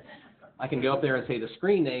 So yeah, I can go up there and say the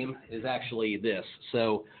screen name is actually this.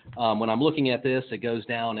 So when I'm looking at this, it goes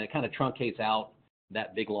down and it kind of truncates out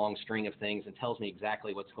that big long string of things and tells me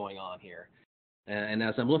exactly what's going on here. And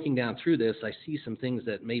as I'm looking down through this, I see some things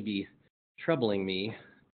that may be troubling me.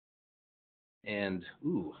 And,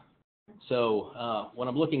 so what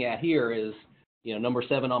I'm looking at here is, number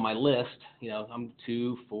 7 on my list, I'm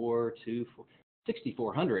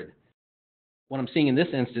 6,400. What I'm seeing in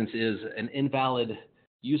this instance is an invalid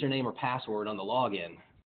username or password on the login.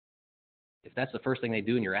 If that's the first thing they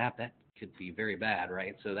do in your app, that could be very bad,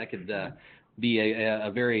 right? So that could be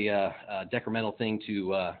a very detrimental thing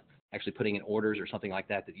to actually putting in orders or something like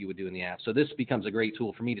that you would do in the app. So this becomes a great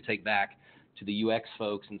tool for me to take back to the UX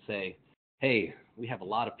folks and say, hey, we have a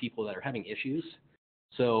lot of people that are having issues.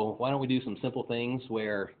 So why don't we do some simple things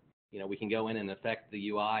where, we can go in and affect the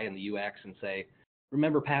UI and the UX and say,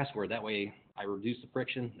 remember password. That way I reduce the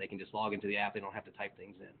friction. They can just log into the app. They don't have to type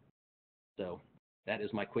things in. So that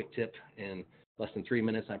is my quick tip. In less than 3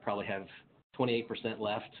 minutes, I probably have 28%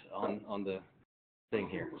 left on the thing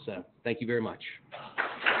here. So thank you very much.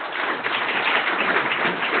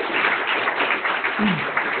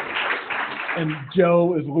 And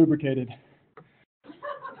Joe is lubricated.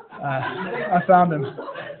 I found him.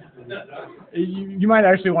 You might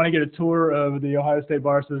actually want to get a tour of the Ohio State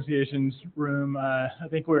Bar Association's room. I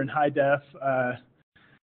think we're in high def.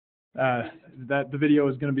 The video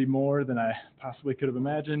is going to be more than I possibly could have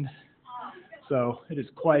imagined. So it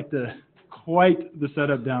is quite the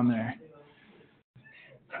setup down there.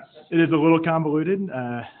 It is a little convoluted.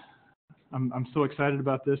 I'm so excited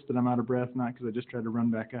about this that I'm out of breath, not because I just tried to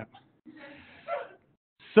run back up.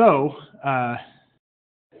 So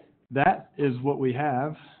that is what we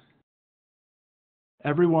have.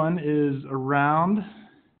 Everyone is around.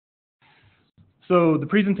 So the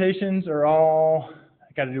presentations are all,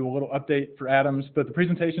 I got to do a little update for Adams, but the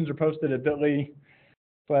presentations are posted at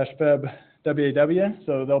bit.ly/febwaw,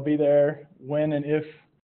 so they'll be there when and if.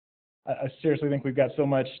 I seriously think we've got so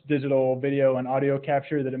much digital video and audio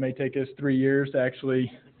capture that it may take us 3 years to actually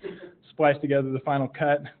splice together the final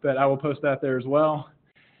cut, but I will post that there as well.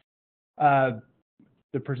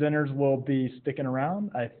 The presenters will be sticking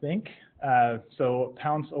around, I think, so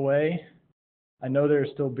pounce away. I know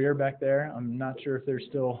there's still beer back there. I'm not sure if there's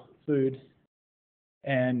still food.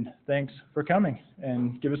 And thanks for coming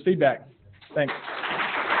and give us feedback. Thanks.